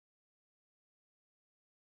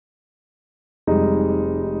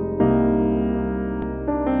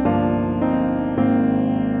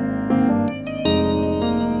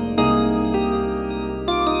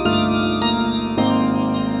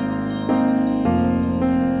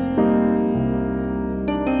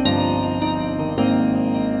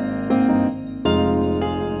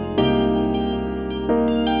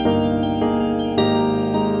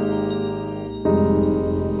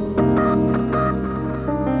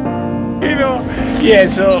Yeah,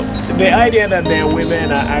 so the idea that the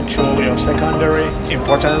women are actually of secondary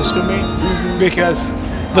importance to me, because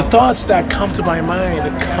the thoughts that come to my mind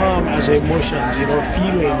come as emotions,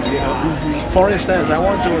 feelings, For instance, I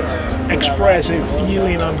want to express a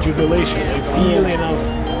feeling of jubilation, a feeling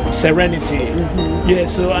of serenity. Yeah,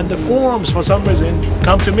 so, and the forms for some reason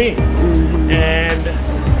come to me. And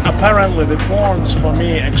apparently the forms for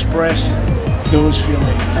me express those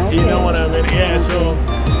feelings. Okay. You know what I mean? Yeah, so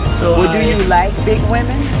well, do you like big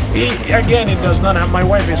women? Again, it does not have. My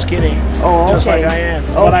wife is skinny, just like I am.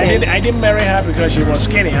 Okay. But I didn't marry her because she was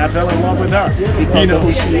skinny. I fell in love with her. Because of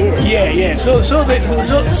who she is. Yeah. So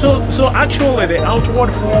actually, the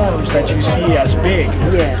outward forms that you see as big,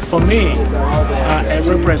 for me, are a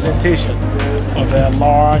representation of a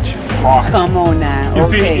large heart. Come on now. You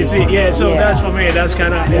see, yeah. So that's for me. That's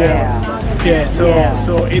kind of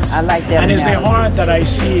So it's, I like that. And it's the heart that I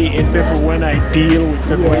see in people when I deal with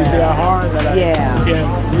people. It's their heart that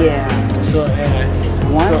I So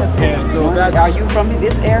wonderful. So that's. Are you from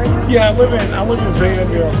this area? Yeah, I live in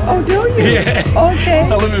Fayetteville. Oh, do you? Yeah. Okay.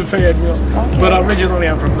 I live in Fayetteville. Okay. But originally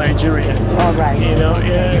I'm from Nigeria. All right. I live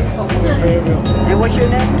in Fayetteville. And what's your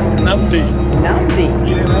name? Nnamdi. Nnamdi.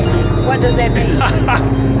 Yeah, Nnamdi. What does that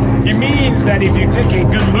mean? It means that if you take a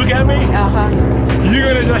good look at me, you're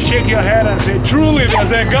gonna just shake your head and say, truly,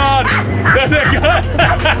 there's a God. There's a God.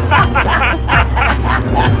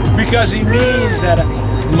 Because it means that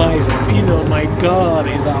my God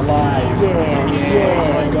is alive. Yes.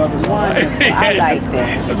 My God is alive. Wonderful. I like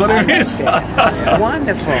that. That's what it means.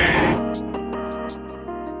 Wonderful.